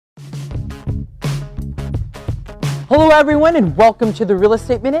Hello everyone and welcome to the Real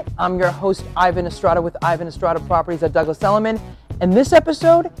Estate Minute. I'm your host Ivan Estrada with Ivan Estrada Properties at Douglas Elliman. And this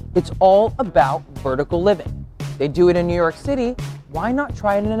episode, it's all about vertical living. They do it in New York City, why not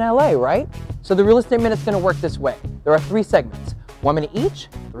try it in LA, right? So the Real Estate Minute's gonna work this way. There are 3 segments, 1 minute each,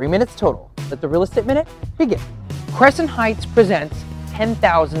 3 minutes total. Let the Real Estate Minute begin. Crescent Heights presents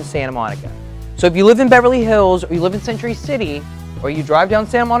 10,000 Santa Monica. So if you live in Beverly Hills or you live in Century City or you drive down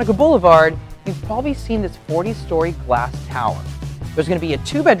Santa Monica Boulevard, you've probably seen this 40-story glass tower. There's going to be a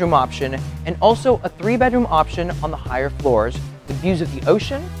 2-bedroom option and also a 3-bedroom option on the higher floors with views of the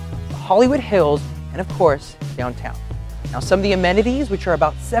ocean, the Hollywood Hills, and of course, downtown. Now some of the amenities, which are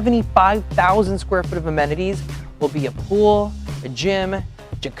about 75,000 square foot of amenities, will be a pool, a gym,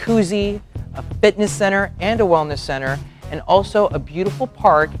 jacuzzi, a fitness center and a wellness center, and also a beautiful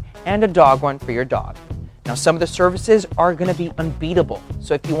park and a dog run for your dog. Now some of the services are going to be unbeatable.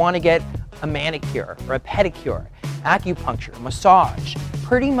 So if you want to get a manicure or a pedicure, acupuncture, massage,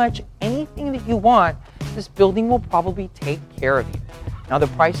 pretty much anything that you want, this building will probably take care of you. Now the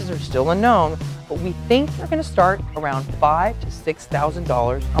prices are still unknown, but we think they're going to start around $5,000 to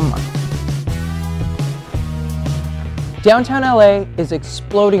 $6,000 a month. Downtown LA is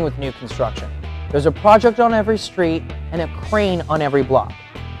exploding with new construction. There's a project on every street and a crane on every block.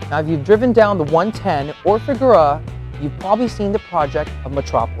 Now if you've driven down the 110 or Figueroa, you've probably seen the project of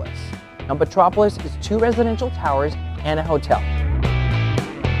Metropolis. Now Metropolis is 2 residential towers and a hotel.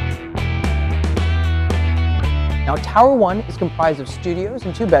 Now Tower 1 is comprised of studios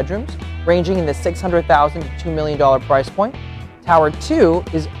and 2 bedrooms, ranging in the $600,000 to $2 million price point. Tower 2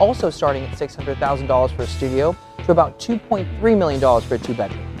 is also starting at $600,000 for a studio to about $2.3 million for a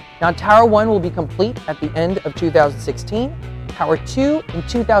 2-bedroom. Now Tower 1 will be complete at the end of 2016, Tower 2 in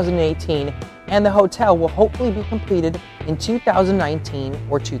 2018, and the hotel will hopefully be completed in 2019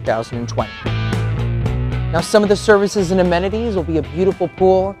 or 2020. Now some of the services and amenities will be a beautiful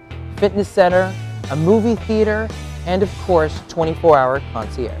pool, fitness center, a movie theater, and of course 24-hour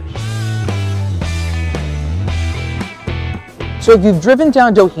concierge. So if you've driven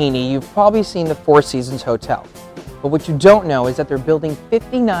down Doheny, you've probably seen the Four Seasons Hotel. But what you don't know is that they're building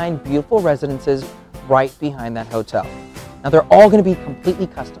 59 beautiful residences right behind that hotel. Now they're all going to be completely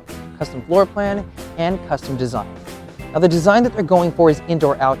custom floor plan and custom design. Now the design that they're going for is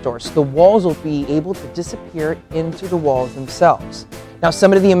indoor-outdoor, so the walls will be able to disappear into the walls themselves. Now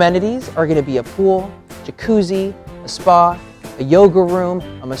some of the amenities are going to be a pool, jacuzzi, a spa, a yoga room,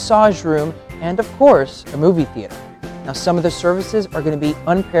 a massage room, and of course a movie theater. Now some of the services are going to be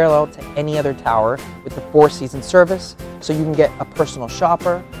unparalleled to any other tower with the Four Seasons service, so you can get a personal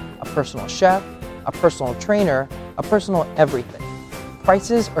shopper, a personal chef, a personal trainer, a personal everything.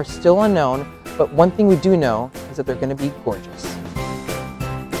 Prices are still unknown, but one thing we do know is that they're going to be gorgeous.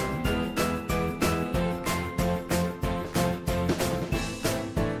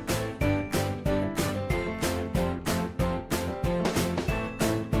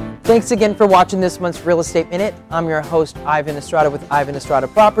 Thanks again for watching this month's Real Estate Minute. I'm your host, Ivan Estrada with Ivan Estrada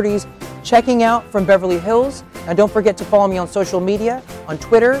Properties, checking out from Beverly Hills. And don't forget to follow me on social media, on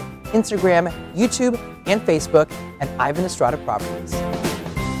Twitter, Instagram, YouTube, and Facebook at Ivan Estrada Properties.